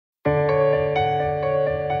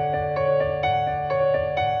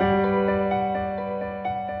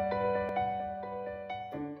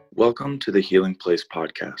Welcome to the Healing Place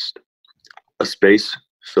podcast, a space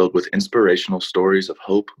filled with inspirational stories of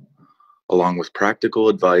hope, along with practical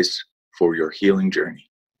advice for your healing journey.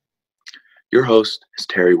 Your host is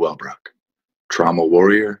Teri Wellbrock, trauma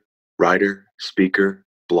warrior, writer, speaker,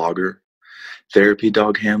 blogger, therapy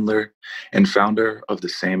dog handler, and founder of the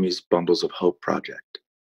Sammy's Bundles of Hope project.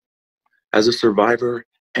 As a survivor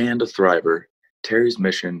and a thriver, Teri's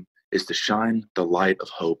mission is to shine the light of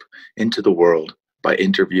hope into the world by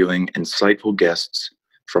interviewing insightful guests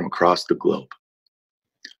from across the globe.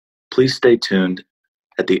 Please stay tuned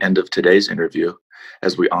at the end of today's interview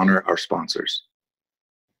as we honor our sponsors.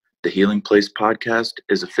 The Healing Place podcast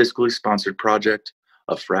is a fiscally sponsored project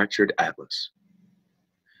of Fractured Atlas.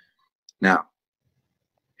 Now,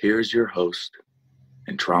 here's your host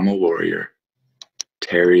and trauma warrior,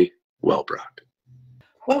 Teri Wellbrock.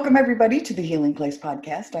 Welcome, everybody, to the Healing Place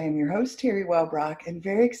podcast. I am your host, Teri Wellbrock, and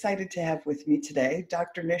very excited to have with me today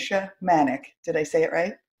Dr. Nisha Manek. Did I say it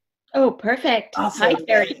right? Oh, perfect. Awesome. Hi,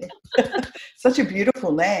 Teri. Such a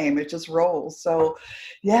beautiful name. It just rolls. So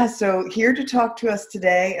here to talk to us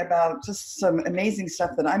today about just some amazing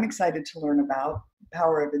stuff that I'm excited to learn about.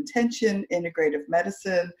 Power of Intention, Integrative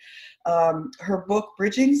Medicine, her book,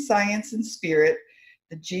 Bridging Science and Spirit,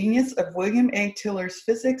 The Genius of William A. Tiller's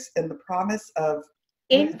Physics and the Promise of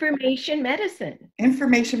Information medicine.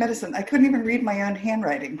 Information medicine. I couldn't even read my own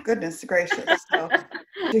handwriting. Goodness gracious.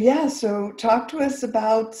 So talk to us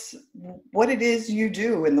about what it is you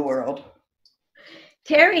do in the world.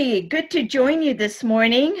 Teri, good to join you this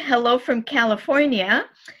morning. Hello from California.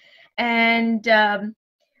 And I'm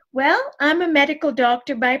a medical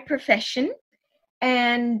doctor by profession,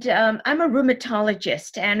 and I'm a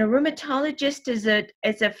rheumatologist. And a rheumatologist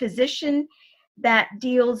is a physician that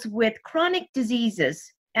deals with chronic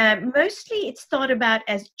diseases. Mostly it's thought about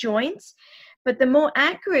as joints, but the more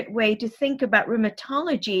accurate way to think about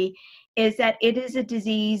rheumatology is that it is a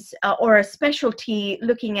disease or a specialty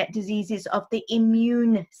looking at diseases of the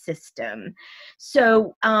immune system.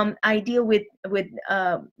 So I deal with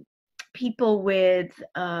people with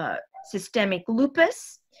systemic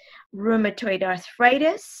lupus, rheumatoid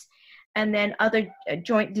arthritis, and then other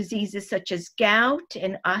joint diseases such as gout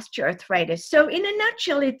and osteoarthritis. So in a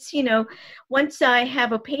nutshell, it's, once I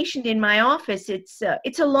have a patient in my office, it's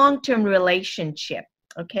a long-term relationship,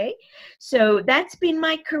 okay? So that's been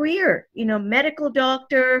my career, medical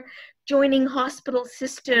doctor, joining hospital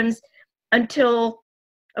systems until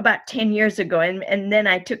about 10 years ago. And then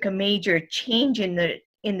I took a major change in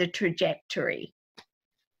the trajectory.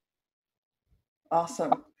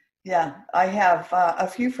 Awesome. Yeah, I have a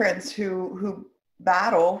few friends who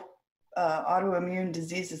battle autoimmune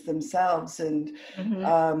diseases themselves, and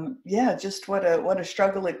just what a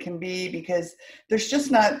struggle it can be, because there's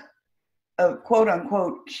just not a quote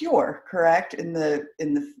unquote cure, correct, in the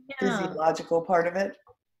physiological part of it.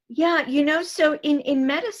 Yeah, so in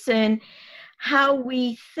medicine, how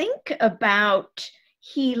we think about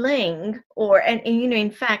healing,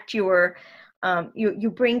 in fact,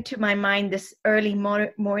 you bring to my mind this early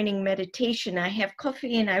morning meditation. I have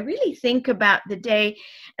coffee and I really think about the day,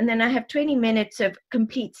 and then I have 20 minutes of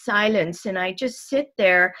complete silence, and I just sit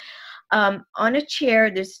there on a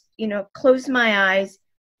chair, close my eyes,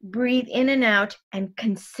 breathe in and out, and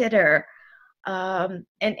consider. And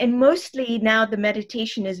mostly now the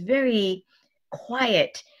meditation is very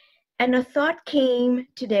quiet. And a thought came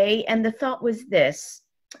today, and the thought was this: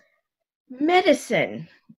 medicine.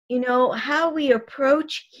 How we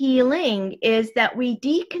approach healing is that we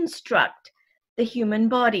deconstruct the human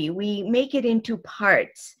body. We make it into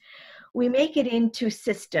parts. We make it into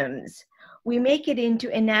systems. We make it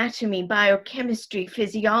into anatomy, biochemistry,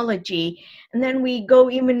 physiology, and then we go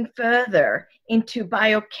even further into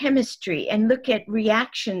biochemistry and look at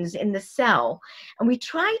reactions in the cell. And we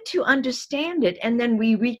try to understand it, and then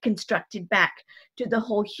we reconstruct it back to the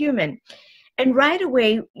whole human. And right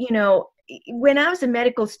away, when I was a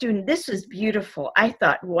medical student, this was beautiful. I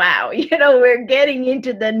thought, wow, we're getting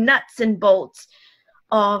into the nuts and bolts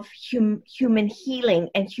of human healing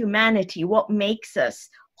and humanity, what makes us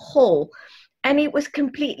whole. And it was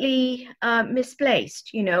completely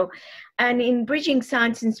misplaced, And in Bridging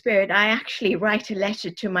Science and Spirit, I actually write a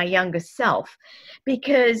letter to my younger self,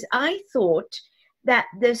 because I thought that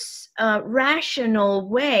this rational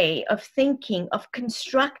way of thinking, of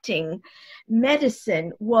constructing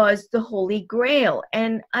medicine was the holy grail.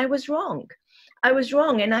 And I was wrong.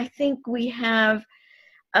 And I think we now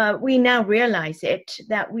realize it,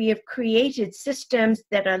 that we have created systems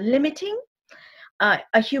that are limiting.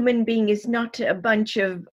 A human being is not a bunch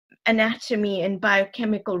of anatomy and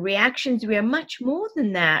biochemical reactions. We are much more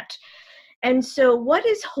than that. And so what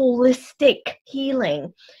is holistic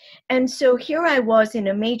healing? And so here I was in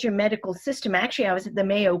a major medical system. Actually, I was at the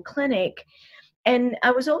Mayo Clinic, and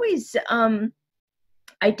I was always,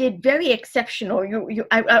 I did very exceptional.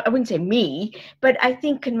 I wouldn't say me, but I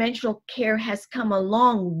think conventional care has come a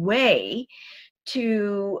long way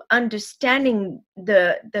to understanding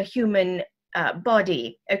the human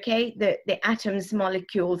body, okay, the atoms,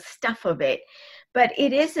 molecules, stuff of it, but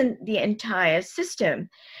it isn't the entire system.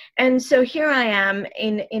 And so here I am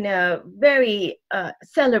in a very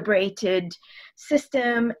celebrated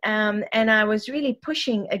system, and I was really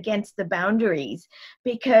pushing against the boundaries,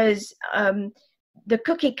 because the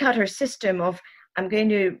cookie cutter system of, I'm going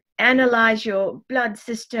to analyze your blood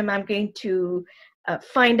system, I'm going to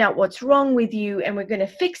find out what's wrong with you, and we're going to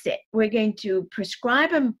fix it. We're going to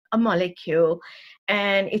prescribe a molecule,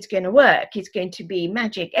 and it's going to work. It's going to be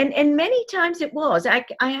magic. And many times it was. I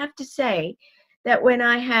have to say that when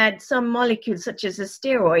I had some molecules, such as a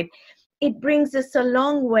steroid, it brings us a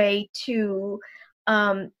long way to,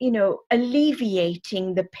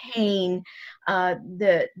 alleviating the pain,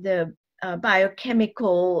 the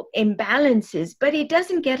biochemical imbalances, but it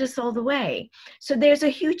doesn't get us all the way. So there's a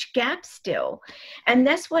huge gap still, and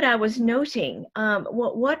that's what I was noting.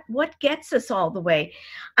 What gets us all the way?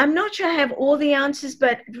 I'm not sure I have all the answers,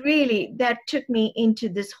 but really that took me into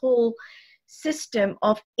this whole system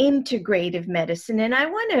of integrative medicine, and I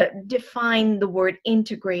want to define the word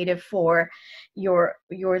integrative for your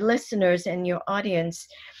listeners and your audience.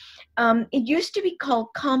 It used to be called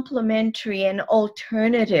complementary and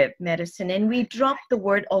alternative medicine, and we dropped the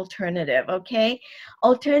word alternative, okay?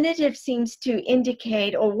 Alternative seems to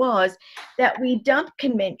indicate, or was, that we dump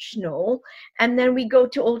conventional and then we go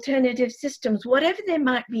to alternative systems, whatever they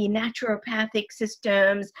might be, naturopathic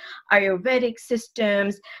systems, Ayurvedic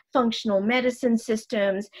systems, functional medicine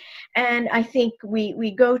systems. And I think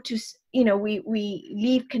we go to, we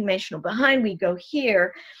leave conventional behind, we go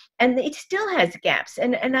here. And it still has gaps.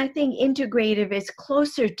 And I think integrative is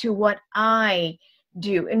closer to what I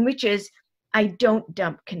do, and which is I don't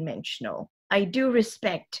dump conventional. I do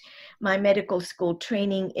respect my medical school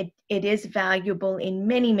training. It is valuable in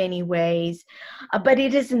many, many ways, but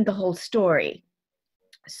it isn't the whole story.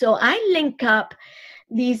 So I link up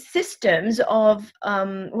these systems of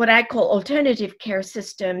what I call alternative care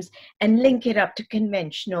systems and link it up to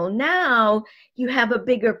conventional. Now you have a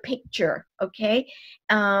bigger picture, okay?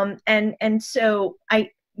 And so I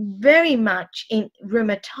very much in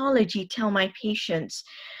rheumatology tell my patients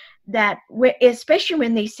that, especially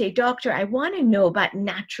when they say, doctor, I want to know about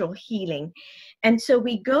natural healing. And so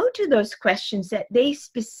we go to those questions that they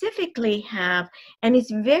specifically have, and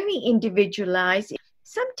it's very individualized.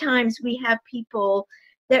 Sometimes we have people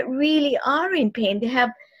that really are in pain. They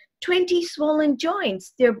have 20 swollen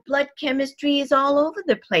joints. Their blood chemistry is all over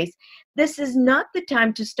the place. This is not the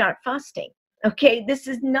time to start fasting, okay? This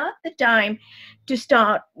is not the time to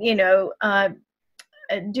start,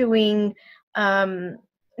 doing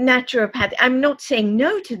naturopathy. I'm not saying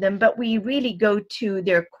no to them, but we really go to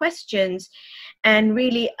their questions, and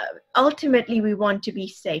really, ultimately, we want to be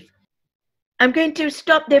safe. I'm going to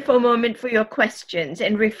stop there for a moment for your questions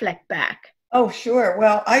and reflect back. Oh, sure.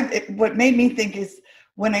 Well, what made me think is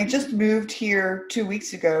when I just moved here 2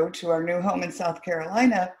 weeks ago to our new home in South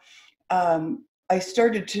Carolina, I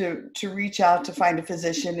started to reach out to find a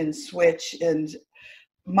physician and switch. And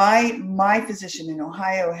my physician in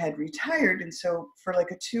Ohio had retired, and so for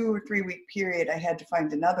like a 2 or 3 week period, I had to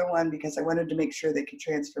find another one because I wanted to make sure they could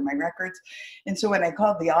transfer my records. And so when I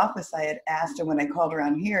called the office, I had asked, and when I called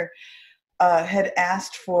around here, had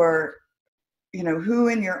asked for, who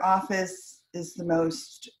in your office is the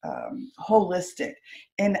most holistic.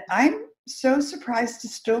 And I'm so surprised to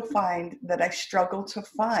still find that I struggle to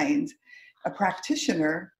find a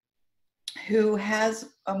practitioner who has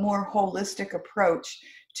a more holistic approach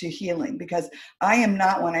to healing, because I am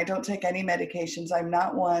not one. I don't take any medications. I'm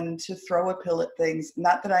not one to throw a pill at things.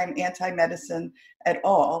 Not that I'm anti-medicine at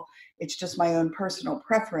all. It's just my own personal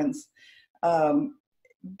preference.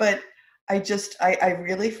 But I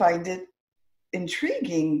really find it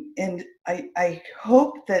intriguing, and I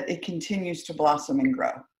hope that it continues to blossom and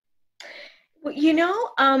grow. Well,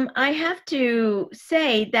 I have to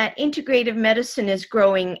say that integrative medicine is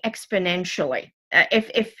growing exponentially.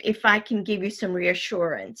 If I can give you some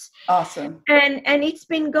reassurance. Awesome. And it's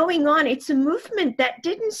been going on. It's a movement that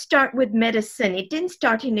didn't start with medicine. It didn't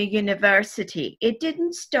start in a university. It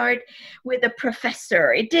didn't start with a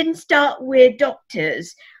professor. It didn't start with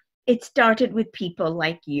doctors. It started with people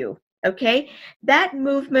like you. Okay, that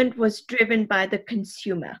movement was driven by the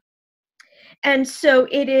consumer. And so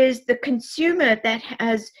it is the consumer that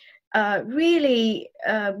has really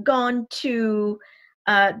gone to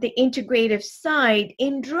the integrative side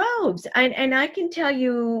in droves. And I can tell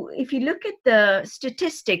you, if you look at the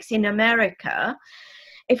statistics in America,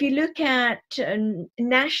 if you look at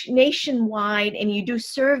nationwide and you do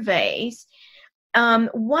surveys, 1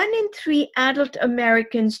 in 3 adult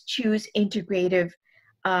Americans choose integrative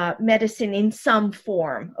medicine in some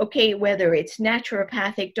form, okay, whether it's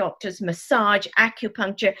naturopathic doctors, massage,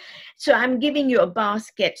 acupuncture. So I'm giving you a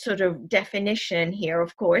basket sort of definition here,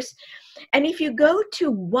 of course. And if you go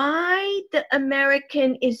to why the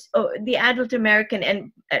American is, the adult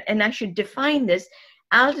American, and I should define this,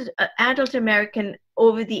 adult American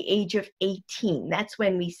over the age of 18, that's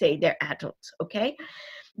when we say they're adults, okay?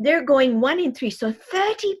 They're going 1 in 3, so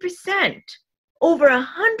 30%. Over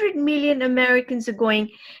 100 million Americans are going,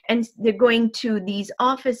 and they're going to these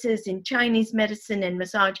offices in Chinese medicine and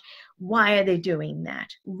massage. Why are they doing that?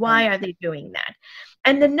 Why are they doing that?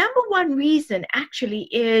 And the number one reason actually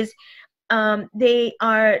is they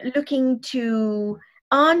are looking to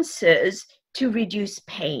answers to reduce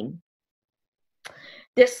pain.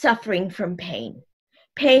 They're suffering from pain.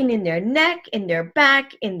 Pain in their neck, in their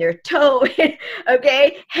back, in their toe,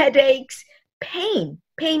 okay? Headaches, pain.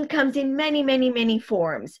 Pain comes in many, many, many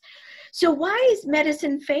forms. So why is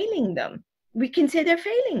medicine failing them? We can say they're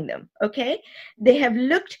failing them, okay? They have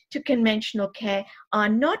looked to conventional care, are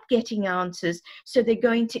not getting answers, so they're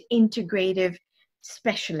going to integrative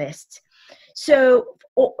specialists. So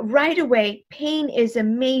right away, pain is a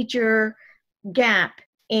major gap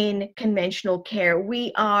in conventional care.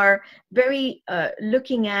 We are very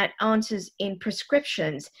looking at answers in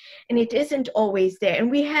prescriptions, and it isn't always there. And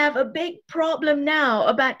we have a big problem now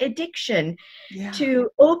about addiction to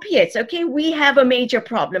opiates. Okay, we have a major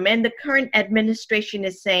problem, and the current administration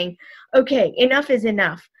is saying, okay, enough is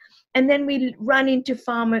enough. And then we run into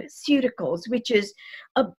pharmaceuticals, which is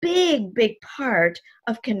a big, big part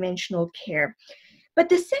of conventional care. But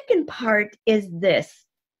the second part is this.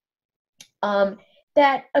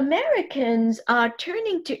 That Americans are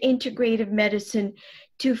turning to integrative medicine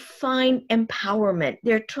to find empowerment.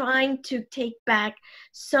 They're trying to take back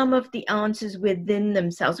some of the answers within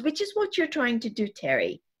themselves, which is what you're trying to do,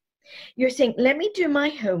 Teri. You're saying, let me do my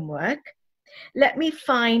homework. Let me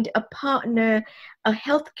find a partner, a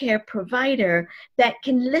healthcare provider that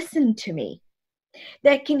can listen to me,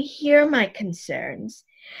 that can hear my concerns,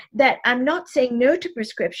 that I'm not saying no to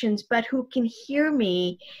prescriptions, but who can hear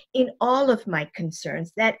me in all of my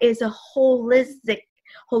concerns. That is a holistic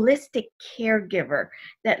caregiver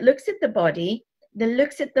that looks at the body, that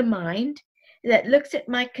looks at the mind, that looks at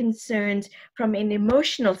my concerns from an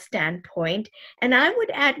emotional standpoint. And I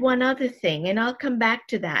would add one other thing, and I'll come back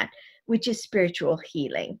to that, which is spiritual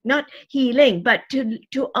healing. Not healing, but to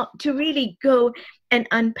really go and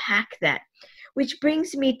unpack that. Which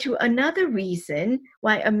brings me to another reason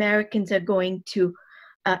why Americans are going to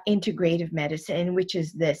integrative medicine, which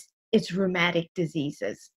is this: it's rheumatic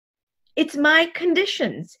diseases. It's my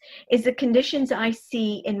conditions. It's the conditions I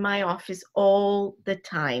see in my office all the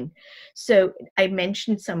time. So I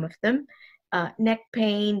mentioned some of them: neck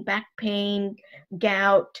pain, back pain,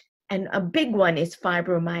 gout, and a big one is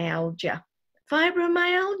fibromyalgia.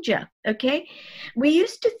 Fibromyalgia, okay? We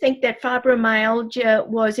used to think that fibromyalgia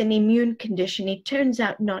was an immune condition. It turns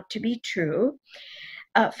out not to be true.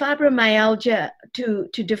 Fibromyalgia,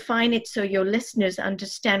 to define it so your listeners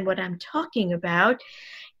understand what I'm talking about,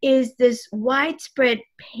 is this widespread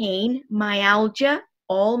pain, myalgia,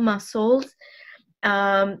 all muscles.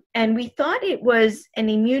 And we thought it was an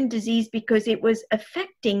immune disease because it was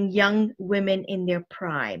affecting young women in their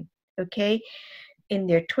prime, okay? In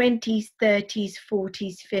their 20s, 30s,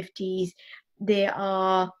 40s, 50s, they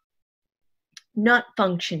are not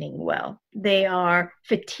functioning well. They are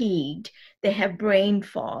fatigued. They have brain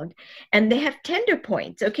fog, and they have tender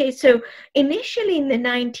points. Okay, so initially in the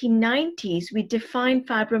 1990s, we defined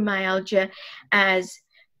fibromyalgia as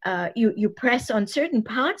you press on certain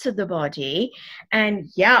parts of the body, and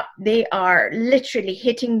yeah, they are literally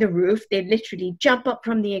hitting the roof. They literally jump up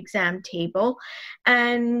from the exam table,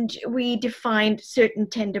 and we defined certain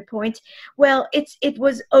tender points. Well, it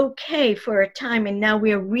was okay for a time, and now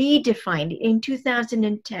we're redefined. In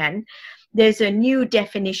 2010, there's a new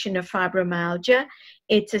definition of fibromyalgia.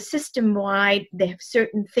 It's a system-wide. They have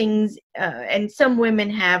certain things, and some women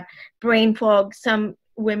have brain fog, some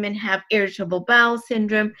women have irritable bowel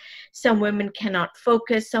syndrome, some women cannot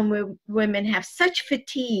focus, some women have such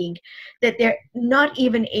fatigue that they're not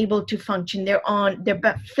even able to function. They're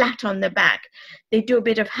flat on the back. They do a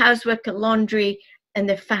bit of housework, laundry, and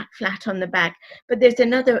they're flat on the back. But there's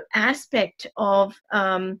another aspect of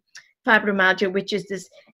fibromyalgia, which is this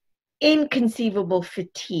inconceivable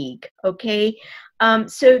fatigue. Okay,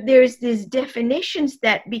 so there's these definitions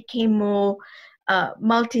that became more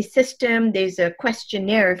multi-system. There's a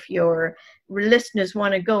questionnaire if your listeners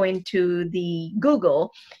want to go into the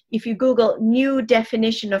Google. If you Google new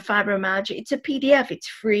definition of fibromyalgia, it's a PDF. It's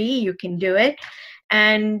free. You can do it.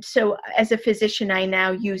 And so as a physician, I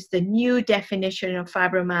now use the new definition of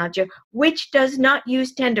fibromyalgia, which does not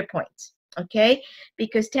use tender points. Okay,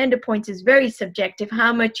 because tender points is very subjective.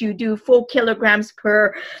 How much you do, 4 kilograms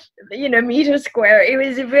per, meter square. It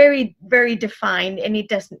was very, very defined, and it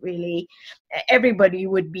doesn't really. Everybody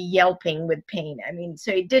would be yelping with pain. I mean,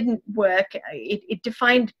 so it didn't work. It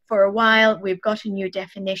defined for a while. We've got a new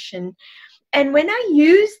definition, and when I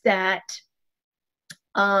use that,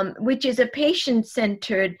 which is a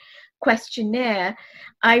patient-centered questionnaire,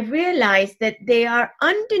 I realized that they are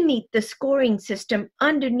underneath the scoring system.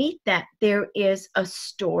 Underneath that, there is a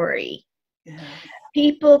story. Yeah.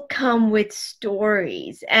 People come with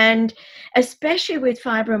stories, and especially with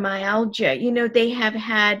fibromyalgia, they have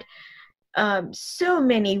had so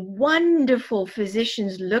many wonderful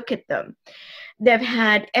physicians look at them. They've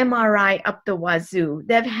had MRI up the wazoo.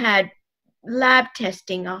 They've had lab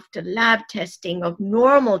testing after lab testing of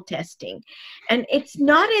normal testing, and it's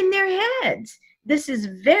not in their heads. This is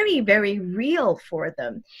very, very real for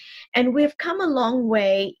them. And we've come a long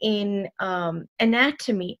way in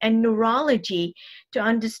anatomy and neurology to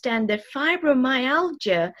understand that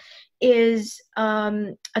fibromyalgia is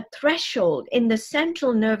a threshold in the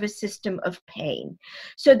central nervous system of pain.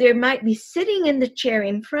 So they might be sitting in the chair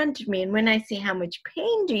in front of me, and when I say, how much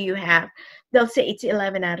pain do you have? They'll say it's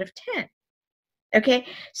 11 out of 10. Okay,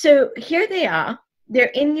 so here they are, they're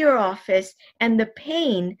in your office, and the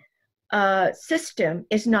pain system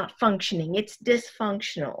is not functioning. It's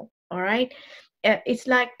dysfunctional, all right? It's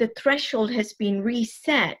like the threshold has been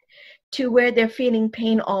reset to where they're feeling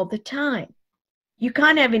pain all the time. You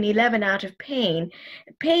can't have an 11 out of pain.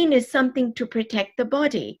 Pain is something to protect the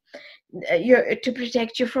body. To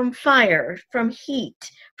protect you from fire, from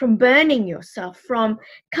heat, from burning yourself, from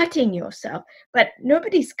cutting yourself. But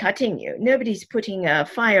nobody's cutting you. Nobody's putting a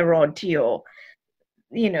fire rod to your,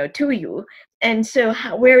 to you. And so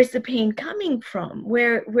where is the pain coming from?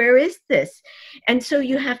 Where is this? And so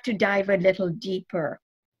you have to dive a little deeper.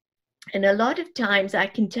 And a lot of times I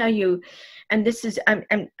can tell you, and this is,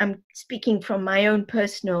 I'm speaking from my own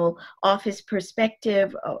personal office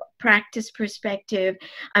perspective, practice perspective.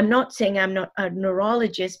 I'm not saying I'm not a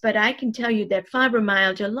neurologist, but I can tell you that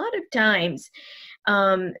fibromyalgia, a lot of times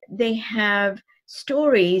they have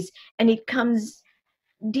stories, and it comes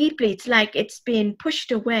deeply. It's like it's been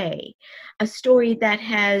pushed away, a story that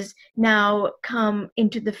has now come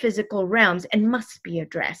into the physical realms and must be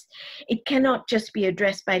addressed. It cannot just be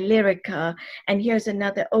addressed by Lyrica and here's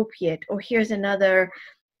another opiate or here's another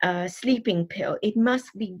sleeping pill. It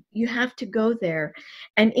must be, you have to go there,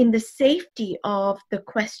 and in the safety of the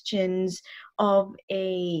questions of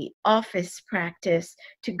a office practice,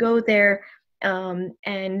 to go there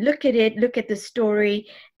and look at it, look at the story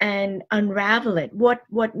and unravel it,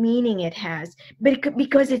 what meaning it has. But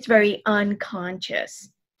because it's very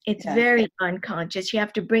unconscious. It's very unconscious. You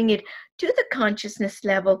have to bring it to the consciousness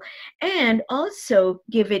level and also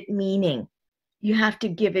give it meaning. You have to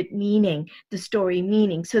give it meaning, the story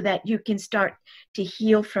meaning, so that you can start to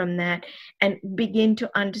heal from that and begin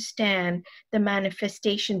to understand the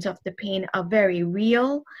manifestations of the pain are very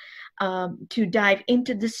real. To dive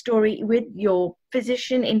into the story with your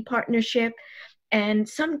physician in partnership. And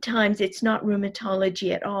sometimes it's not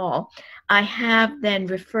rheumatology at all. I have then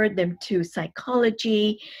referred them to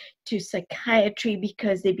psychology, to psychiatry,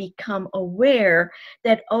 because they become aware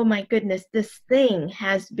that, oh my goodness, this thing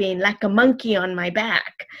has been like a monkey on my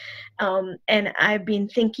back. And I've been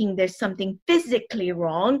thinking there's something physically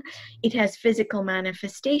wrong. It has physical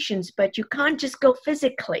manifestations, but you can't just go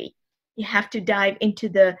physically. You have to dive into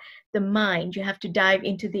the mind. You have to dive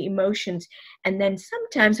into the emotions. And then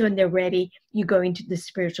sometimes when they're ready, you go into the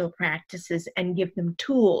spiritual practices and give them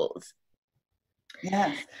tools.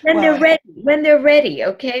 Yes. When they're ready,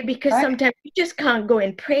 okay? Because sometimes you just can't go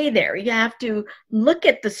and pray there. You have to look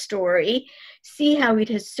at the story, see how it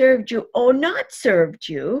has served you or not served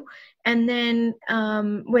you. And then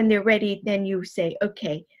when they're ready, then you say,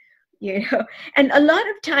 okay, and a lot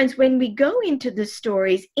of times when we go into the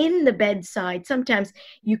stories in the bedside, sometimes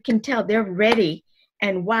you can tell they're ready.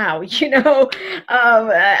 And wow,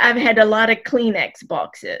 I've had a lot of Kleenex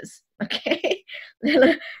boxes. Okay,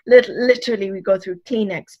 literally we go through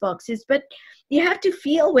Kleenex boxes, but you have to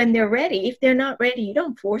feel when they're ready. If they're not ready, you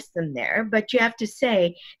don't force them there, but you have to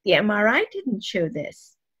say, the MRI didn't show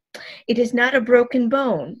this. It is not a broken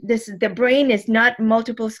bone. The brain is not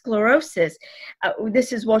multiple sclerosis.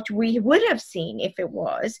 This is what we would have seen if it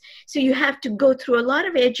was. So you have to go through a lot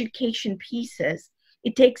of education pieces.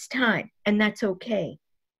 It takes time, and that's okay.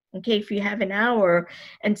 Okay, if you have an hour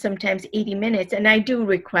and sometimes 80 minutes, and I do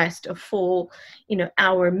request a full,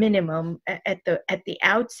 hour minimum at the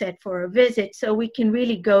outset for a visit, so we can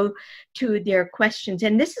really go to their questions.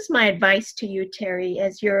 And this is my advice to you, Teri,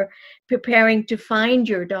 as you're preparing to find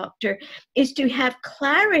your doctor, is to have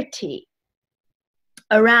clarity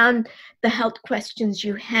around the health questions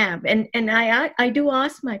you have. And I do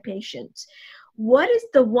ask my patients, what is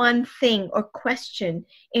the one thing or question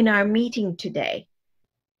in our meeting today?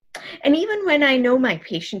 And even when I know my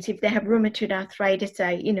patients, if they have rheumatoid arthritis,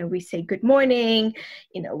 we say good morning,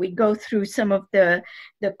 we go through some of the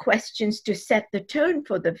questions to set the tone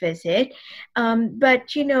for the visit. But,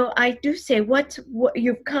 I do say, what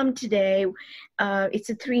you've come today, it's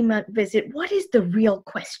a 3-month visit. What is the real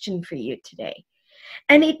question for you today?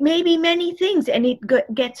 And it may be many things, and it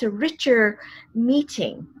gets a richer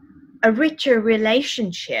meeting, a richer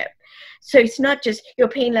relationship. So it's not just your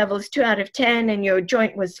pain level is 2 out of 10 and your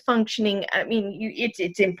joint was functioning. I mean,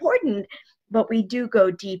 it's important, but we do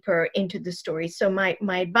go deeper into the story. So my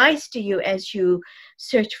advice to you as you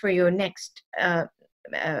search for your next,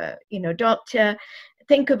 doctor,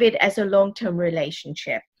 think of it as a long-term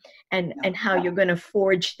relationship and how you're going to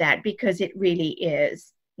forge that, because it really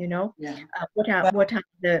is, what are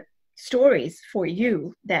the stories for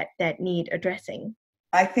you that need addressing?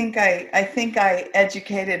 I think I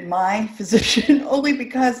educated my physician only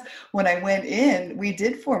because when I went in, we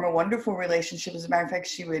did form a wonderful relationship. As a matter of fact,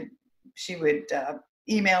 she would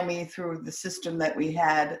email me through the system that we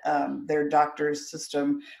had, their doctor's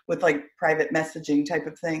system with like private messaging type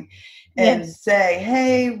of thing, and say,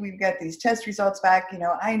 hey, we've got these test results back.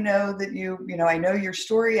 I know that I know your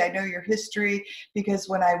story. I know your history, because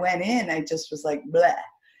when I went in, I just was like, bleh.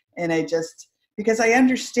 And because I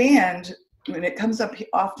understand, when it comes up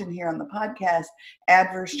often here on the podcast,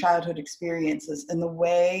 adverse childhood experiences and the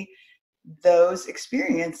way those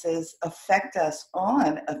experiences affect us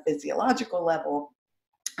on a physiological level,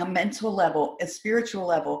 a mental level, a spiritual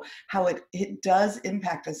level, how it does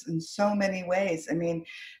impact us in so many ways. I mean,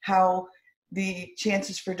 how the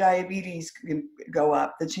chances for diabetes can go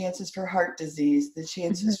up, the chances for heart disease, the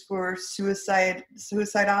chances for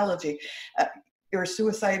suicidology, or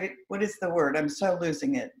suicide, what is the word? I'm so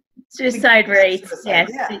losing it. Suicide rates. Suicide,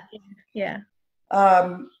 yeah.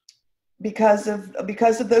 Because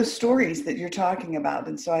of those stories that you're talking about.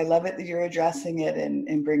 And so I love it that you're addressing it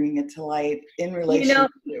and bringing it to light in relation to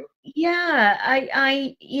you. Yeah,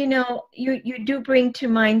 I you do bring to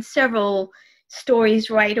mind several stories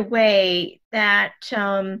right away that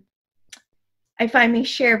if I may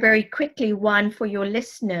share very quickly. One for your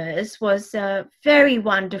listeners was a very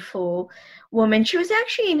wonderful woman. She was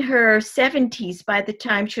actually in her 70s by the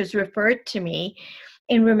time she was referred to me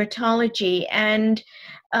in rheumatology. And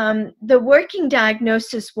the working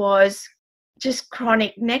diagnosis was just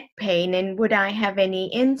chronic neck pain, and would I have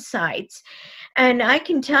any insights? And I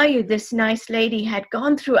can tell you, this nice lady had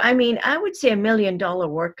gone through, I would say $1 million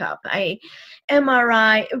workup.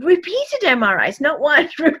 MRI, repeated MRIs, not one,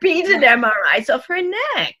 repeated MRIs of her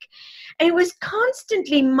neck. And it was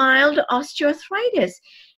constantly mild osteoarthritis.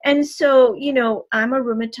 And so, I'm a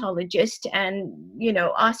rheumatologist, and,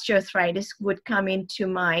 osteoarthritis would come into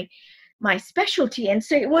my specialty. And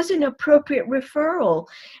so it was an appropriate referral.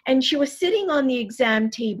 And she was sitting on the exam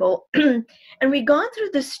table and we gone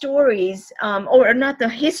through the stories, or not the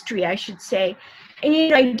history, I should say.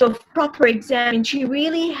 And, I did a proper exam, and she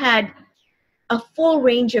really had a full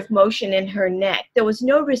range of motion in her neck. There was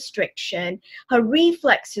no restriction. Her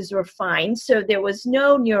reflexes were fine. So there was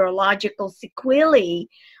no neurological sequelae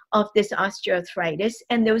of this osteoarthritis.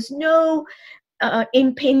 And there was no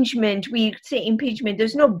impingement. We say impingement.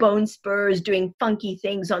 There's no bone spurs doing funky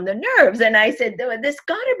things on the nerves. And I said, there's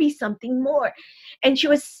got to be something more. And she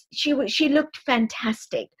looked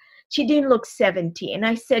fantastic. She didn't look 70. And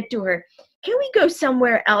I said to her, can we go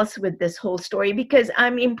somewhere else with this whole story? Because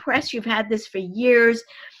I'm impressed. You've had this for years.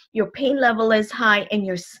 Your pain level is high and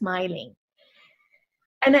you're smiling.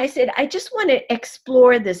 And I said, I just want to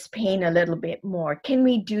explore this pain a little bit more. Can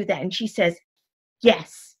we do that? And she says,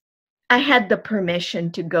 yes. I had the permission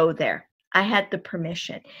to go there. I had the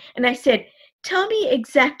permission. And I said, tell me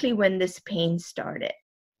exactly when this pain started.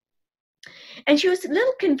 And she was a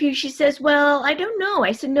little confused. She says, well, I don't know.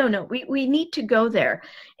 I said, no, we need to go there.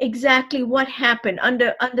 Exactly what happened,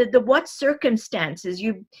 under the what circumstances,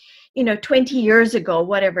 you know, 20 years ago,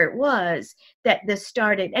 whatever it was, that this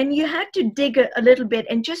started. And you had to dig a little bit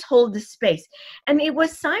and just hold the space. And it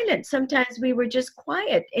was silent. Sometimes we were just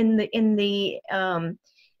quiet in the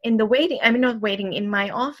waiting, I mean, not waiting, in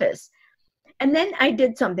my office. And then I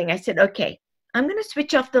did something. I said, okay, I'm going to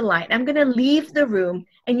switch off the light. I'm going to leave the room,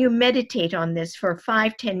 and you meditate on this for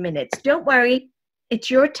 5-10 minutes. Don't worry. It's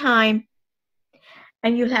your time.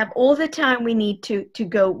 And you'll have all the time we need to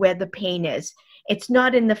go where the pain is. It's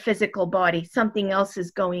not in the physical body. Something else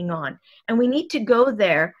is going on. And we need to go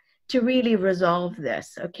there to really resolve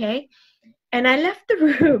this, okay? And I left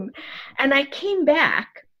the room, and I came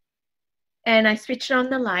back, and I switched on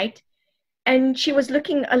the light. And she was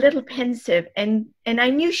looking a little pensive, and I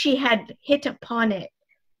knew she had hit upon it.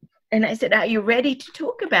 And I said, are you ready to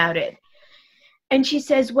talk about it? And she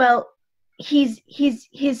says, well, he's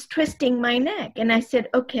twisting my neck. And I said,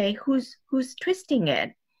 okay, who's twisting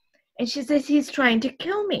it? And she says, he's trying to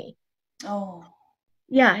kill me. Oh.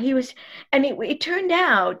 Yeah, he was. And it turned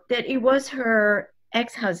out that it was her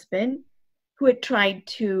ex-husband who had tried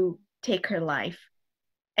to take her life.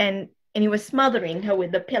 And he was smothering her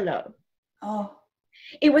with a pillow. Oh.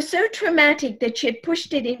 It was so traumatic that she had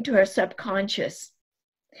pushed it into her subconscious.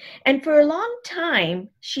 And for a long time,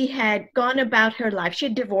 she had gone about her life. She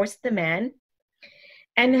had divorced the man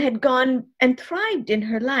and had gone and thrived in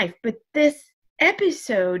her life. But this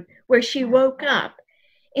episode where she woke up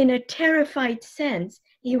in a terrified sense,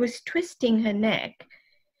 he was twisting her neck.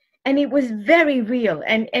 And it was very real.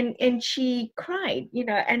 And she cried, you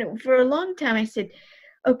know, and for a long time I said,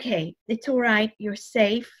 okay, it's all right. You're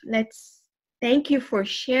safe. Thank you for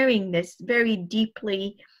sharing this very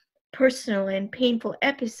deeply personal and painful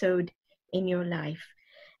episode in your life.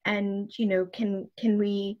 And, you know, can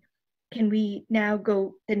we now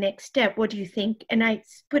go the next step? What do you think? And I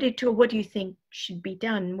put it to her, what do you think should be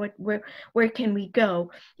done? Where can we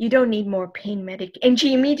go? You don't need more pain medic. And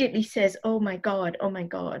she immediately says, oh my God, oh my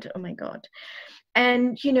God, oh my God.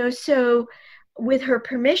 And, you know, so with her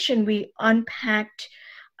permission, we unpacked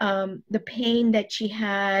the pain that she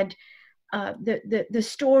had, the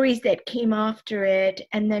stories that came after it,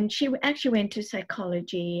 and then she actually went to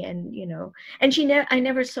psychology, and you know, and I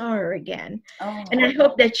never saw her again. Oh. And I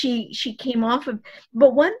hope that she came off of.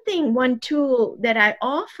 But one tool that I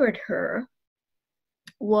offered her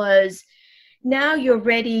was, now you're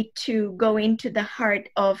ready to go into the heart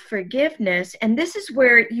of forgiveness, and this is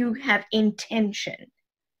where you have intention.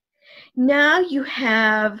 Now you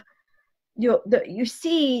have you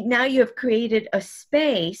see, now you have created a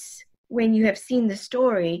space when you have seen the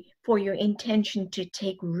story for your intention to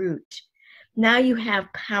take root. Now you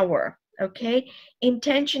have power, okay?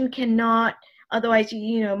 Intention cannot, otherwise,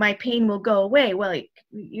 you know, my pain will go away. Well,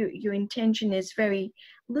 your intention is very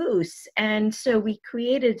loose. And so we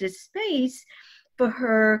created a space for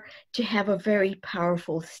her to have a very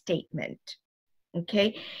powerful statement,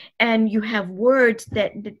 okay? And you have words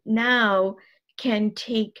that now can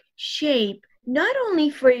take shape, not only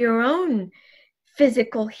for your own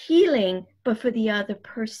physical healing, but for the other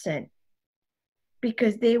person,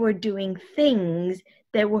 because they were doing things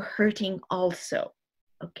that were hurting also,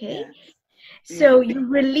 okay? Yes. So you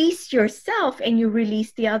release yourself and you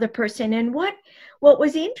release the other person. And what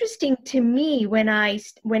was interesting to me when I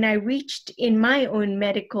reached in my own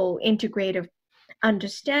medical integrative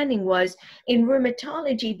understanding was, in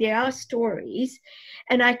rheumatology there are stories,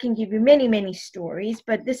 and I can give you many, many stories,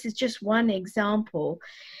 but this is just one example.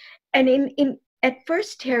 And in at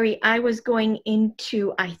first, Teri, I was going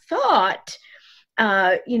into, I thought,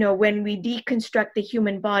 you know, when we deconstruct the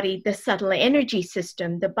human body, the subtle energy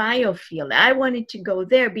system, the biofield, I wanted to go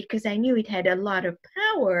there because I knew it had a lot of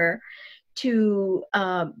power to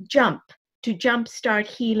jumpstart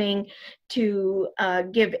healing, to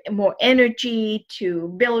give more energy, to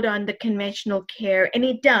build on the conventional care. And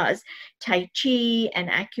it does. Tai Chi and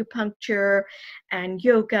acupuncture and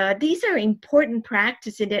yoga, these are important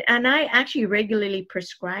practices, and I actually regularly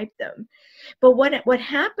prescribe them. But what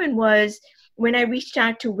happened was, when I reached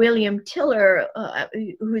out to William Tiller,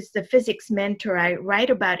 who's the physics mentor I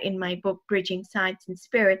write about in my book, Bridging Science and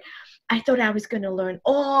Spirit, I thought I was going to learn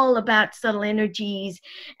all about subtle energies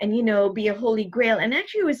and, you know, be a holy grail. And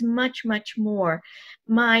actually it was much, much more.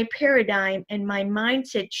 My paradigm and my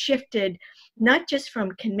mindset shifted, not just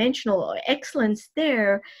from conventional excellence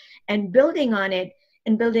there and building on it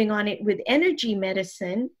with energy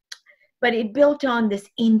medicine, but it built on this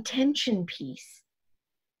intention piece.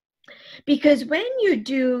 Because when you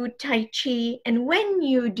do Tai Chi and when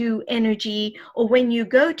you do energy, or when you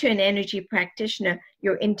go to an energy practitioner,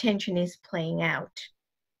 your intention is playing out.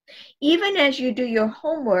 Even as you do your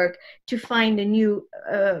homework to find a new,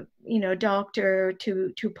 doctor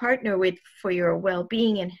to partner with for your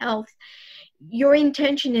well-being and health, your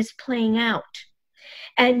intention is playing out.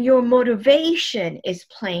 And your motivation is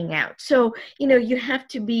playing out. So, you have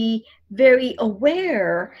to be very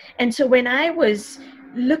aware. And so when I was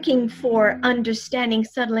looking for understanding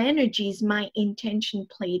subtle energies, my intention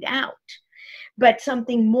played out. But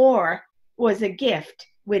something more was a gift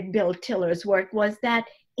with Bill Tiller's work, was that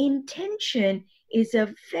intention is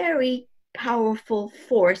a very powerful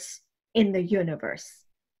force in the universe.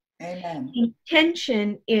 Amen.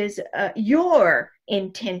 Intention is your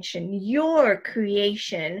intention, your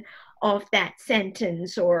creation of that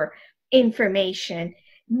sentence or information.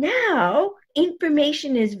 Now,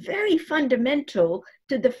 information is very fundamental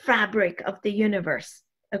to the fabric of the universe.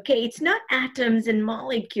 Okay, it's not atoms and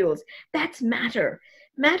molecules. That's matter.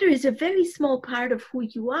 Matter is a very small part of who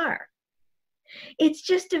you are. It's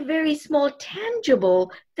just a very small,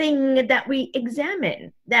 tangible thing that we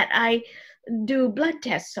examine, that I do blood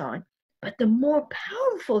tests on. But the more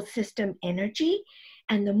powerful system, energy,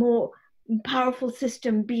 and the more powerful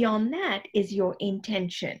system beyond that is your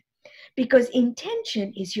intention. Because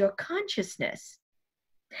intention is your consciousness.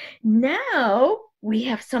 Now we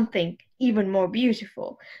have something even more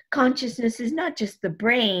beautiful. Consciousness is not just the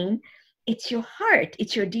brain, it's your heart,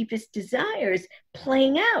 it's your deepest desires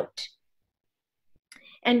playing out.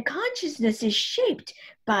 And consciousness is shaped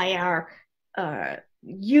by our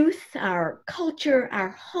youth, our culture, our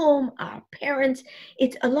home, our parents.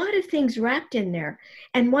 It's a lot of things wrapped in there.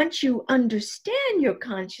 And once you understand your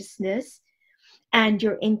consciousness and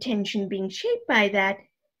your intention being shaped by that,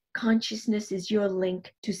 consciousness is your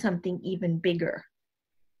link to something even bigger.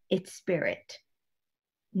 It's spirit.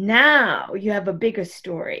 Now you have a bigger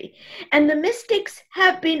story. And the mystics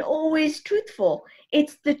have been always truthful.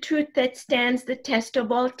 It's the truth that stands the test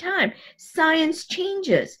of all time. Science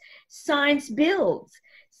changes. Science builds.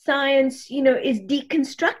 Science, is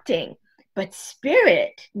deconstructing. But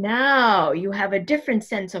spirit, now you have a different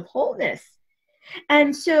sense of wholeness.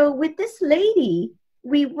 And so with this lady,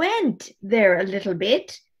 we went there a little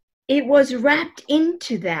bit. It was wrapped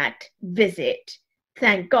into that visit.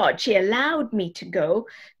 Thank God she allowed me to go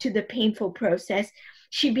to the painful process.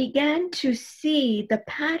 She began to see the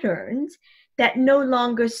patterns that no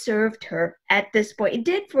longer served her at this point. It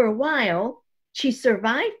did for a while. She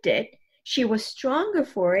survived it. She was stronger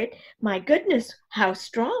for it. My goodness, how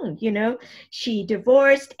strong, She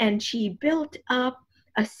divorced and she built up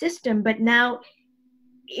a system, but now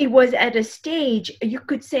it was at a stage, you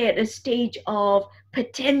could say at a stage of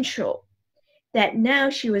potential, that now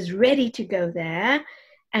she was ready to go there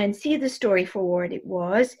and see the story for what it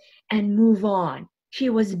was and move on. She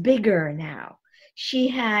was bigger now. She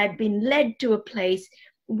had been led to a place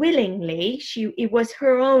willingly. It was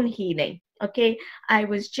her own healing. Okay, I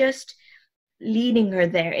was just leading her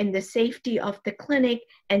there in the safety of the clinic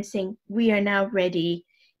and saying, we are now ready.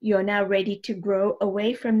 You're now ready to grow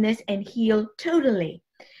away from this and heal totally.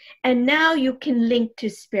 And now you can link to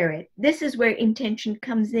spirit. This is where intention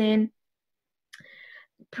comes in.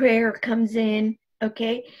 Prayer comes in.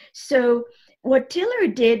 Okay, so what Tiller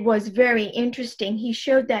did was very interesting. He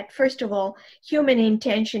showed that, first of all, human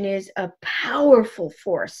intention is a powerful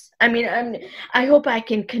force. I mean, I hope I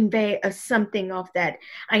can convey something of that.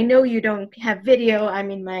 I know you don't have video.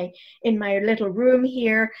 I'm in my little room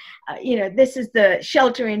here. This is the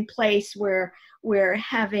shelter in place where we're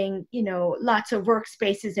having, lots of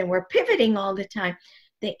workspaces and we're pivoting all the time.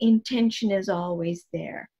 The intention is always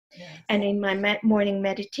there. Yes. And in my morning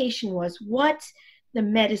meditation was, what's the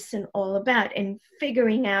medicine all about, and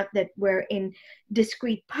figuring out that we're in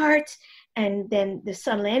discrete parts, and then the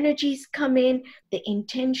subtle energies come in, the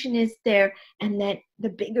intention is there, and that the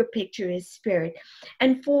bigger picture is spirit.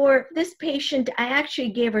 And for this patient, I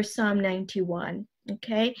actually gave her Psalm 91.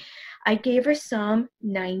 Okay, I gave her Psalm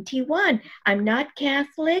 91. I'm not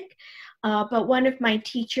Catholic, but one of my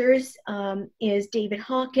teachers is David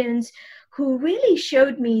Hawkins, who really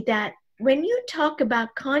showed me that when you talk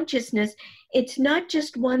about consciousness, it's not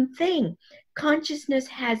just one thing. Consciousness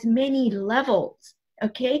has many levels,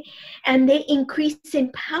 okay? And they increase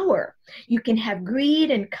in power. You can have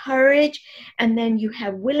greed and courage, and then you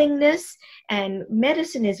have willingness, and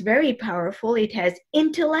medicine is very powerful. It has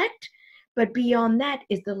intellect, but beyond that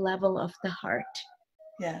is the level of the heart.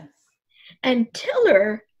 Yes. And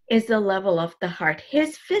Tiller is the level of the heart.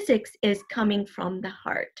 His physics is coming from the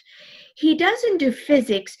heart. He doesn't do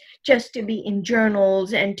physics just to be in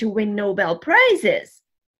journals and to win Nobel Prizes.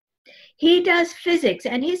 He does physics,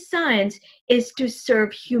 and his science is to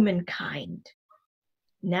serve humankind.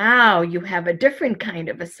 Now you have a different kind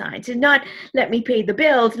of a science. It's not let me pay the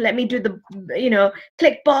bills, let me do the,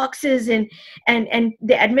 click boxes, and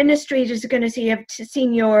the administrators are going to say you have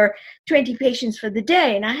seen your 20 patients for the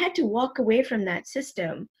day. And I had to walk away from that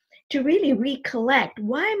system to really recollect,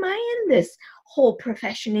 why am I in this whole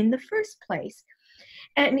profession in the first place?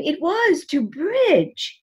 And it was to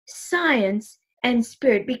bridge science and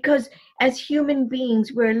spirit, because as human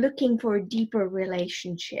beings, we're looking for a deeper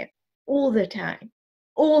relationship all the time.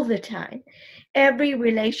 All the time. Every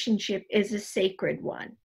relationship is a sacred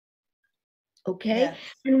one. Okay? Yes.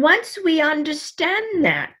 And once we understand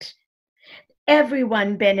that,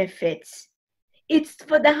 everyone benefits. It's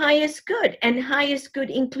for the highest good, and highest good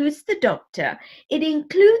includes the doctor. It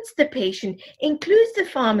includes the patient, includes the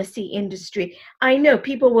pharmacy industry. I know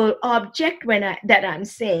people will object that I'm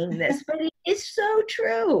saying this, but it is so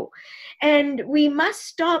true. And we must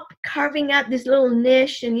stop carving out this little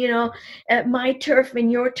niche and, my turf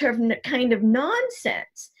and your turf kind of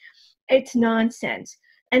nonsense. It's nonsense.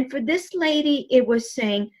 And for this lady, it was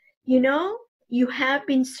saying, you have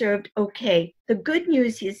been served okay. The good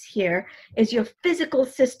news is your physical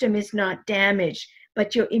system is not damaged,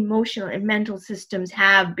 but your emotional and mental systems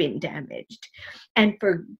have been damaged. And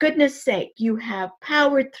for goodness sake, you have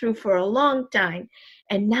powered through for a long time,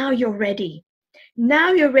 and now you're ready.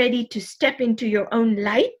 Now you're ready to step into your own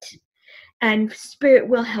light, and spirit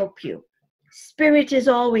will help you. Spirit is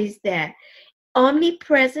always there,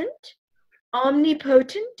 omnipresent,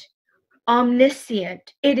 omnipotent,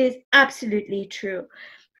 omniscient. It is absolutely true.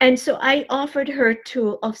 And so I offered her a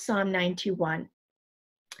tool of Psalm 91.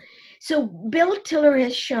 So Bill Tiller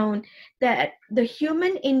has shown that the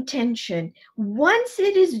human intention, once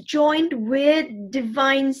it is joined with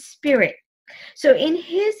divine spirit, so in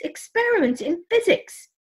his experiments in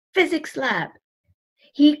physics lab,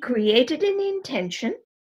 he created an intention.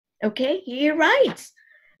 Okay, he writes,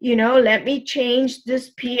 let me change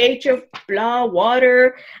this pH of blah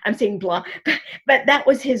water. I'm saying blah, but that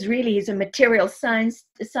was he's a material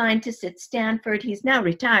scientist at Stanford. He's now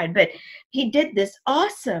retired, but he did this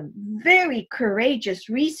awesome, very courageous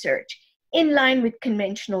research in line with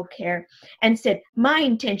conventional care and said, my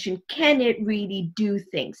intention, can it really do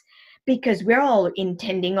things? Because we're all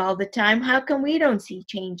intending all the time. How come we don't see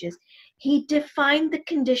changes? He defined the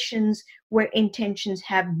conditions where intentions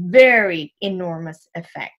have very enormous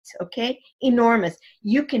effects, okay? Enormous.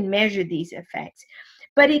 You can measure these effects.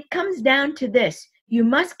 But it comes down to this. You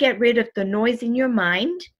must get rid of the noise in your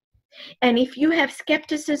mind. And if you have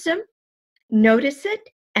skepticism, notice it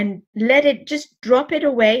and let it, just drop it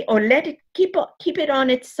away, or let it keep it on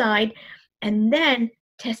its side, and then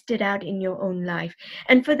test it out in your own life.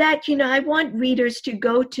 And for that, I want readers to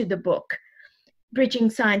go to the book, Bridging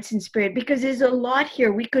Science and Spirit, because there's a lot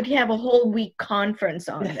here. We could have a whole week conference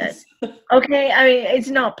on this. Okay, I mean, it's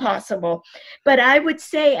not possible. But I would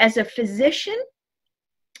say as a physician,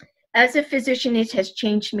 it has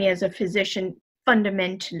changed me as a physician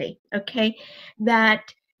fundamentally, okay? That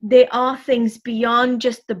there are things beyond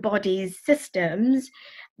just the body's systems,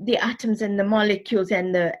 the atoms and the molecules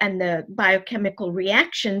and the biochemical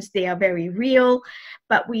reactions. They are very real,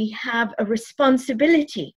 but we have a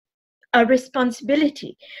responsibility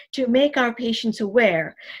to make our patients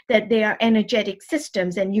aware that they are energetic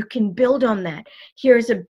systems, and you can build on that. Here's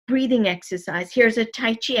a breathing exercise, here's a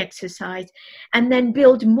Tai Chi exercise, and then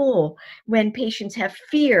build more when patients have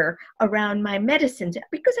fear around my medicines,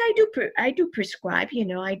 because I do prescribe,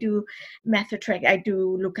 I do methotrexate, I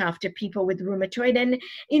do look after people with rheumatoid,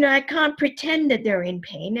 and I can't pretend that they're in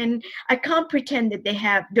pain, and I can't pretend that they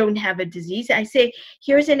don't have a disease. I say,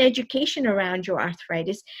 here's an education around your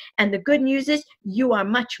arthritis, and the good news is you are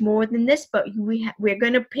much more than this, but we're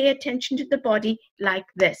going to pay attention to the body like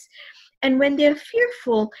this. And when they're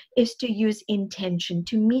fearful, is to use intention,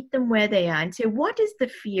 to meet them where they are and say, what is the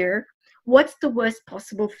fear? What's the worst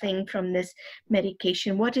possible thing from this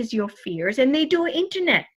medication? What is your fears? And they do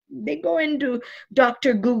internet. They go into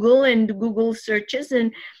Dr. Google and Google searches,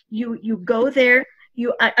 and you go there.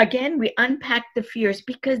 We unpack the fears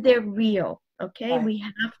because they're real. Okay, right. We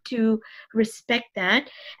have to respect that.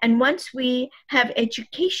 And once we have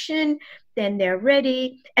education, then they're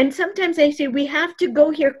ready. And sometimes I say, we have to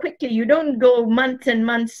go here quickly. You don't go months and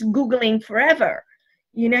months Googling forever.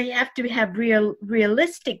 You have to have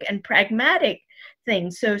realistic and pragmatic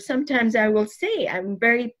things. So sometimes I will say, I'm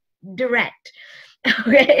very direct.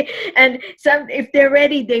 Okay, and if they're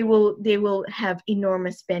ready, they will have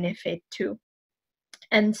enormous benefit too.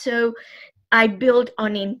 And so I build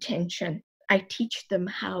on intention. I teach them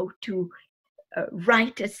how to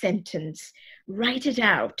write a sentence, write it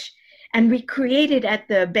out, and we create it at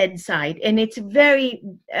the bedside, and it's very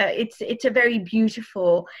it's a very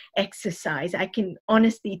beautiful exercise. I can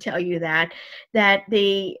honestly tell you that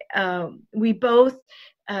they we both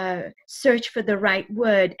search for the right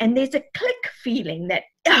word, and there's a click feeling that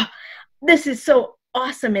this is so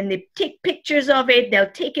awesome, and they take pictures of it,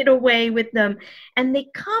 they'll take it away with them, and they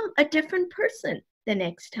come a different person the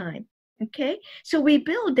next time. Okay, so we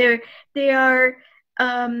build they are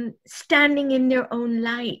standing in their own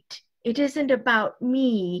light. It isn't about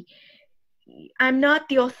me. I'm not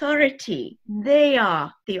the authority. They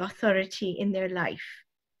are the authority in their life,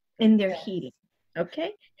 in their healing.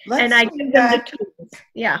 Okay, and I give them the tools.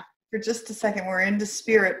 Yeah. For just a second, we're into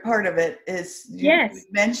spirit. Part of it is you Yes.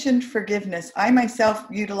 mentioned forgiveness. I myself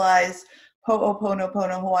utilize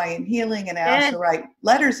Ho'oponopono Hawaiian healing, and I also write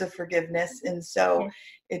letters of forgiveness. And so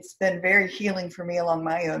it's been very healing for me along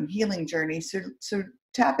my own healing journey. So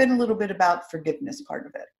tap in a little bit about forgiveness part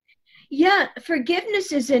of it. Yeah,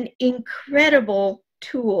 forgiveness is an incredible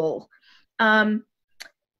tool.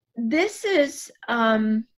 This is,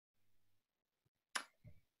 I'm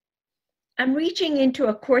reaching into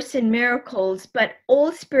A Course in Miracles, but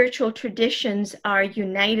all spiritual traditions are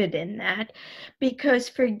united in that, because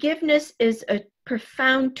forgiveness is a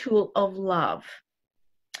profound tool of love.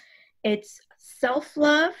 It's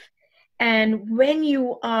self-love, and when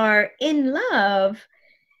you are in love,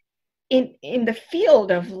 in the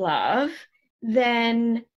field of love,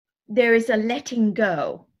 then there is a letting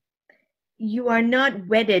go. You are not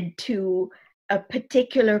wedded to a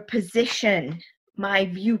particular position, my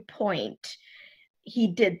viewpoint. He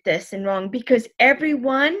did this and wrong, because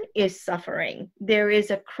everyone is suffering. There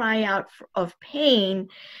is a cry out of pain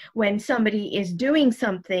when somebody is doing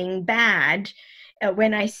something bad.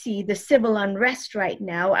 When I see the civil unrest right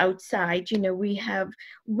now outside, you know, we have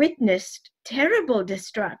witnessed terrible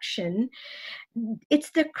destruction.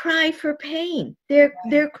 It's the cry for pain. They're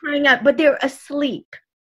crying out, but they're asleep.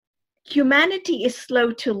 Humanity is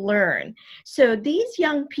slow to learn. So these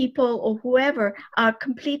young people or whoever are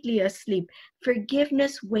completely asleep.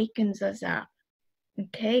 Forgiveness wakens us up.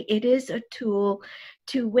 Okay, it is a tool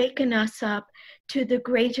to waken us up to the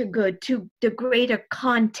greater good, to the greater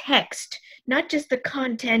context, not just the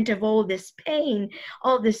content of all this pain,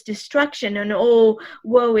 all this destruction, and oh,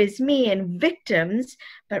 woe is me and victims,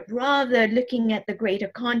 but rather looking at the greater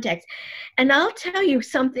context. And I'll tell you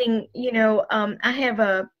something, you know, I have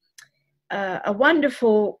a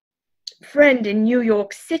wonderful friend in New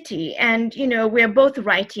York City, and you know, we're both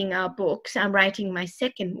writing our books. I'm writing my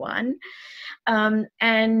second one,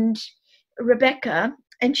 and Rebecca,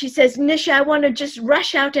 and she says, Nisha, I want to just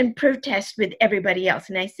rush out and protest with everybody else.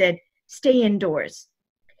 And I said, stay indoors,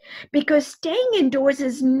 because staying indoors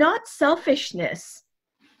is not selfishness.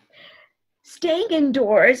 Staying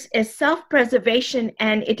indoors is self-preservation,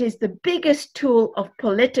 and it is the biggest tool of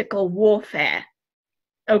political warfare.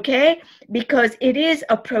 Okay, because it is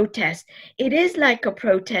a protest. It is like a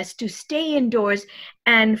protest to stay indoors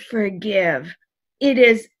and forgive. It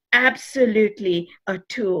is absolutely a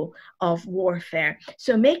tool of warfare.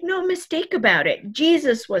 So make no mistake about it.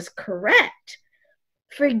 Jesus was correct.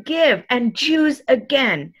 Forgive and choose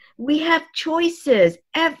again. We have choices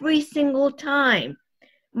every single time.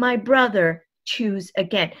 My brother, choose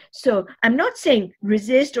again. So I'm not saying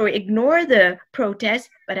resist or ignore the protest,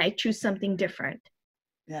 but I choose something different.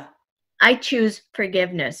 Yeah. I choose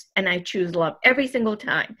forgiveness and I choose love every single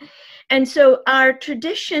time. And so our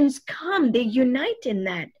traditions come, they unite in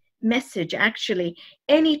that message, actually,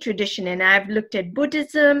 any tradition. And I've looked at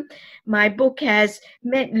Buddhism. My book has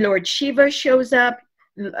met Lord Shiva shows up.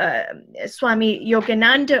 Swami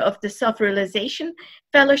Yogananda of the Self-Realization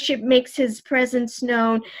Fellowship makes his presence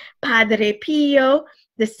known. Padre Pio,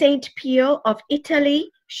 the Saint Pio of Italy,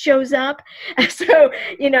 shows up. So,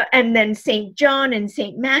 you know, and then St. John and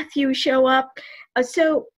St. Matthew show up.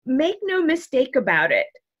 So make no mistake about it.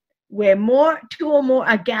 Where two or more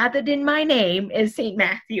are gathered in my name is St.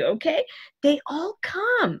 Matthew, okay? They all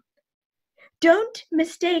come. Don't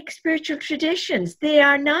mistake spiritual traditions. They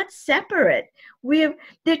are not separate.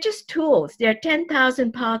 They're just tools. They're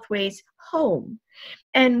 10,000 pathways home.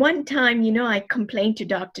 And one time, you know, I complained to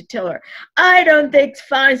Dr. Tiller, I don't think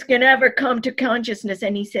science can ever come to consciousness.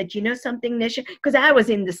 And he said, you know something, Nisha? Because I was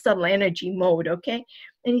in the subtle energy mode, okay?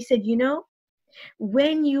 And he said, you know,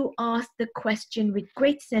 when you ask the question with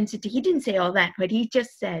great sensitivity, he didn't say all that, but he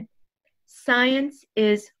just said, science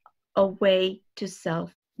is a way to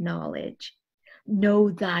self-knowledge. Know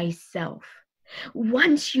thyself.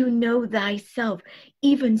 Once you know thyself,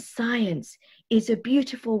 even science is a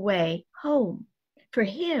beautiful way home. For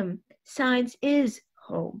him, science is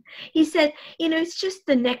home. He said, it's just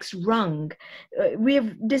the next rung.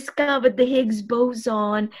 We've discovered the Higgs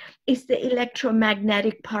boson. It's the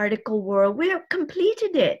electromagnetic particle world. We have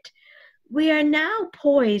completed it. We are now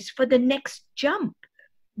poised for the next jump.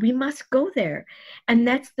 We must go there. And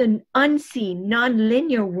that's the unseen,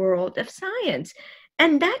 non-linear world of science.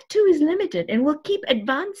 And that too is limited and will keep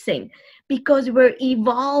advancing because we're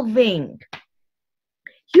evolving.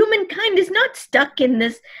 Humankind is not stuck in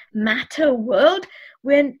this matter world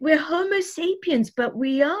when we're Homo sapiens, but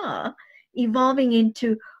we are evolving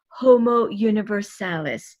into Homo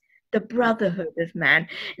universalis, the brotherhood of man.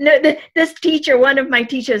 No, this teacher, one of my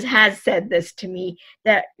teachers has said this to me,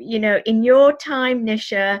 that, in your time,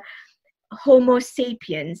 Nisha, Homo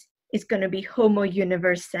sapiens is going to be Homo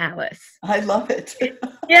universalis. I love it.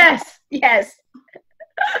 Yes, yes.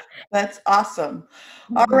 That's awesome.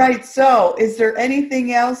 All right. So is there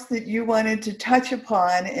anything else that you wanted to touch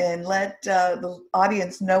upon and let the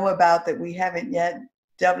audience know about that we haven't yet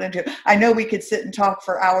delved into? I know we could sit and talk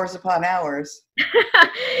for hours upon hours.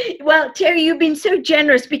 Well, Teri, you've been so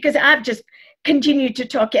generous because I've just continued to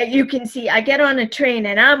talk. You can see I get on a train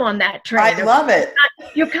and I'm on that train. I love it.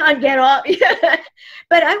 You can't get off.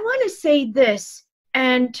 But I want to say this,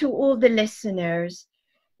 and to all the listeners,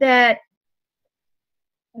 that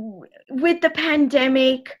with the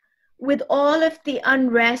pandemic, with all of the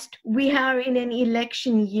unrest, we are in an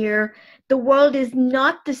election year. The world is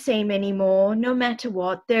not the same anymore, no matter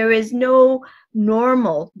what. There is no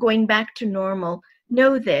normal, going back to normal.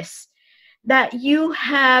 Know this, that you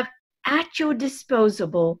have at your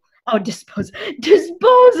disposable, let's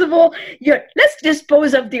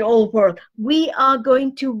dispose of the old world. We are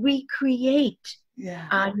going to recreate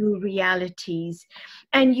our new realities.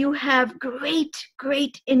 And you have great,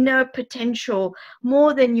 great inner potential,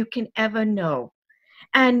 more than you can ever know.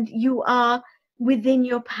 And you are within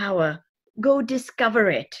your power. Go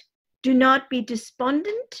discover it. Do not be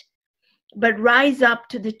despondent, but rise up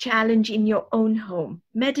to the challenge in your own home.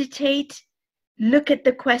 Meditate, look at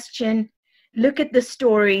the question, look at the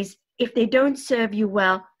stories. If they don't serve you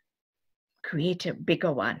well, create a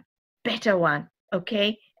bigger one, better one,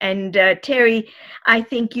 okay? And Teri, I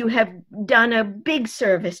think you have done a big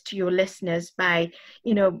service to your listeners by,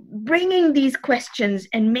 bringing these questions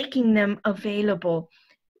and making them available,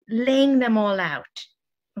 laying them all out.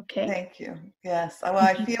 Okay. Thank you. Yes. Well,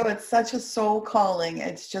 I feel it's such a soul calling.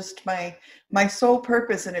 It's just my sole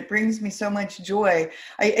purpose, and it brings me so much joy.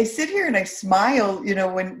 I sit here and I smile,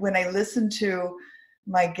 when I listen to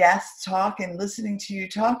my guests talk and listening to you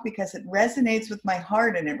talk, because it resonates with my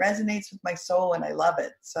heart and it resonates with my soul, and I love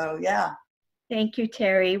it. So, yeah. Thank you,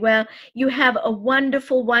 Teri. Well, you have a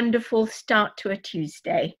wonderful, wonderful start to a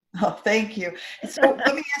Tuesday. Oh, thank you. So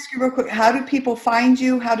let me ask you real quick, how do people find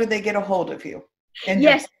you? How do they get a hold of you?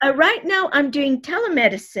 Yes, right now I'm doing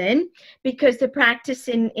telemedicine because the practice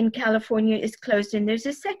in California is closed and there's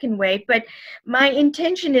a second wave. But my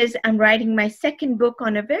intention is I'm writing my second book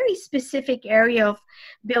on a very specific area of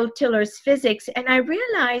Bill Tiller's physics. And I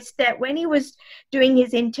realized that when he was doing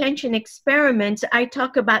his intention experiments, I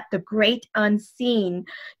talk about the great unseen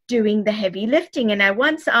doing the heavy lifting. And I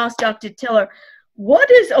once asked Dr. Tiller, who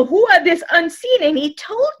are this unseen? And he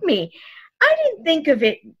told me. I didn't think of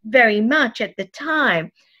it very much at the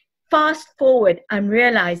time. Fast forward, I'm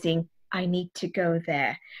realizing I need to go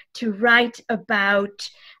there to write about,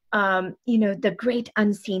 the great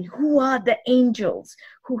unseen. Who are the angels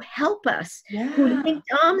who help us, who linked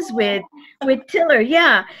arms with Tiller?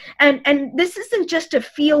 Yeah. And this isn't just a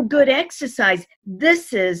feel-good exercise.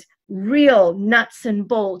 This is real nuts and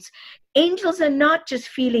bolts. Angels are not just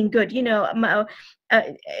feeling good.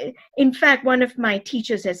 In fact, one of my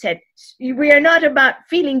teachers has said, we are not about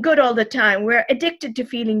feeling good all the time. We're addicted to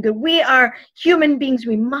feeling good. We are human beings.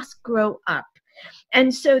 We must grow up.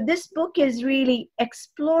 And so this book is really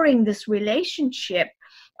exploring this relationship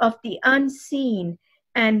of the unseen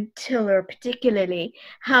and Tiller, particularly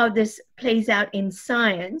how this plays out in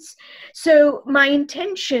science. So my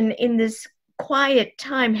intention in this quiet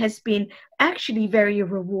time has been actually very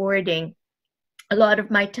rewarding. A lot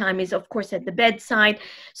of my time is, of course, at the bedside.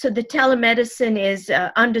 So the telemedicine is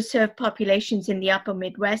underserved populations in the upper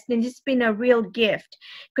Midwest. And it's been a real gift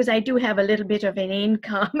because I do have a little bit of an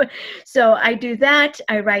income. So I do that.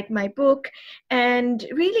 I write my book and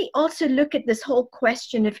really also look at this whole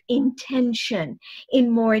question of intention in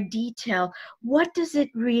more detail. What does it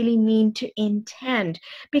really mean to intend?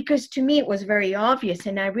 Because to me, it was very obvious.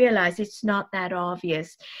 And I realized it's not that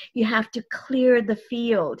obvious. You have to clear the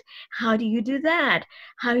field. How do you do that?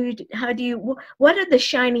 What are the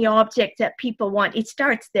shiny objects that people want? It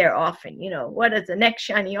starts there often, what is the next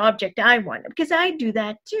shiny object I want? Because I do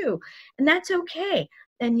that too. And that's okay.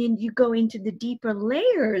 and you go into the deeper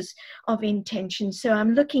layers of intention. So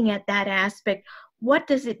I'm looking at that aspect. What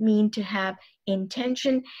does it mean to have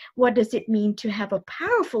intention? What does it mean to have a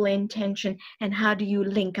powerful intention? And how do you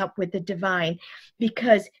link up with the divine?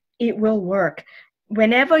 Because it will work.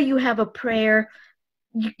 Whenever you have a prayer,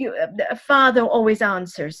 the Father always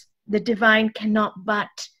answers. The divine cannot but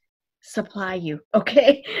supply you.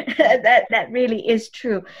 Okay, that really is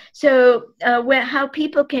true. So how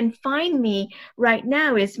people can find me right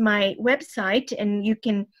now is my website, and you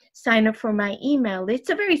can sign up for my email. It's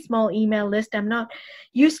a very small email list. I'm not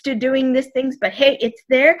used to doing these things, but hey, it's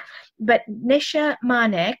there. But Nisha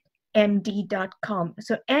Manek, MD.com.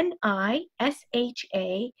 So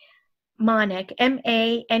NISHA Manek,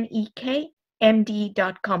 MANEK,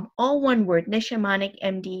 MD.com. All one word, Nisha Manek,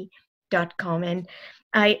 MD.com. And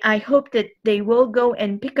I hope that they will go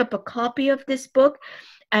and pick up a copy of this book.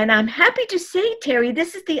 And I'm happy to say, Teri,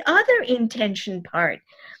 this is the other intention part.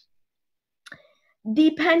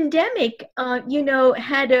 The pandemic,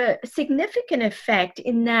 had a significant effect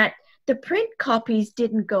in that the print copies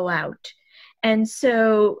didn't go out. And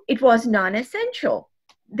so it was non-essential.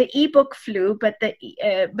 The ebook flew, but the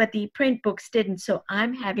print books didn't. So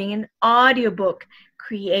I'm having an audiobook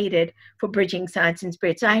created for Bridging Science and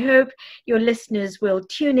Spirit. So I hope your listeners will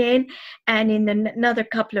tune in, and in another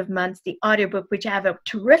couple of months, the audiobook, which I have a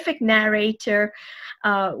terrific narrator,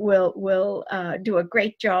 will do a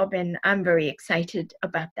great job, and I'm very excited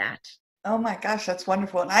about that. Oh my gosh, that's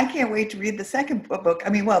wonderful. And I can't wait to read the second book. I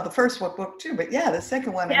mean, well, the first book too, but yeah, the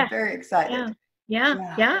second one, I'm very excited.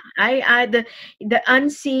 Yeah. The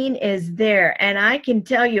unseen is there. And I can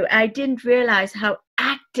tell you, I didn't realize how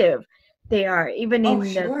active they are, even in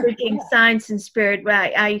the Bridging Science and Spirit.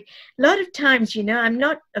 A lot of times, I'm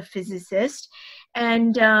not a physicist,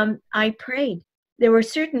 and I prayed. There were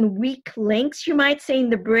certain weak links, you might say, in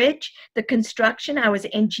the bridge, the construction. I was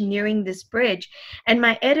engineering this bridge, and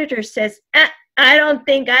my editor says, I don't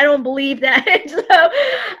believe that. So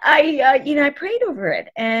I prayed over it,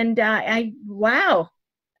 and wow.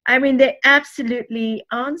 I mean, they absolutely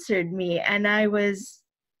answered me, and I was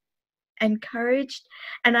encouraged.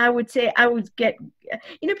 And I would say I would get,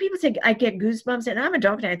 people say I get goosebumps, and I'm a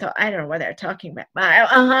doctor. And I thought, I don't know what they're talking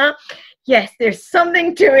about. Yes, there's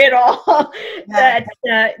something to it all.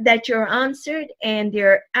 that you're answered, and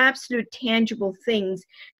there are absolute tangible things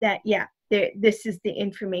that, this is the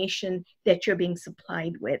information that you're being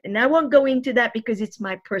supplied with. And I won't go into that because it's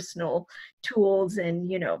my personal tools and,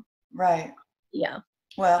 Right. Yeah.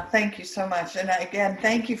 Well, thank you so much. And again,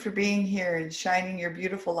 thank you for being here and shining your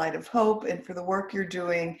beautiful light of hope, and for the work you're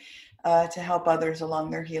doing to help others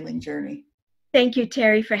along their healing journey. Thank you,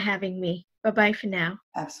 Teri, for having me. Bye-bye for now.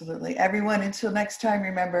 Absolutely. Everyone, until next time,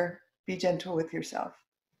 remember, be gentle with yourself.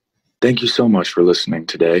 Thank you so much for listening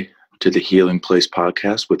today to the Healing Place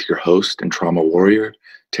podcast with your host and trauma warrior,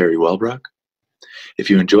 Teri Wellbrock. If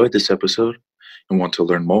you enjoyed this episode and want to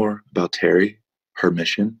learn more about Teri, her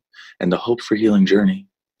mission, and the Hope for Healing journey,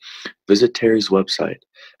 visit Teri's website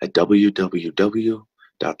at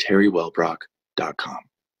www.teriwellbrock.com.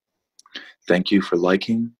 Thank you for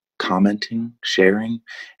liking, commenting, sharing,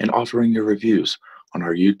 and offering your reviews on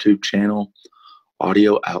our YouTube channel,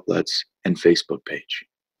 audio outlets, and Facebook page.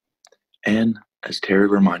 And as Teri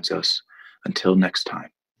reminds us, until next time,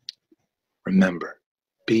 remember,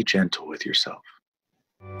 be gentle with yourself.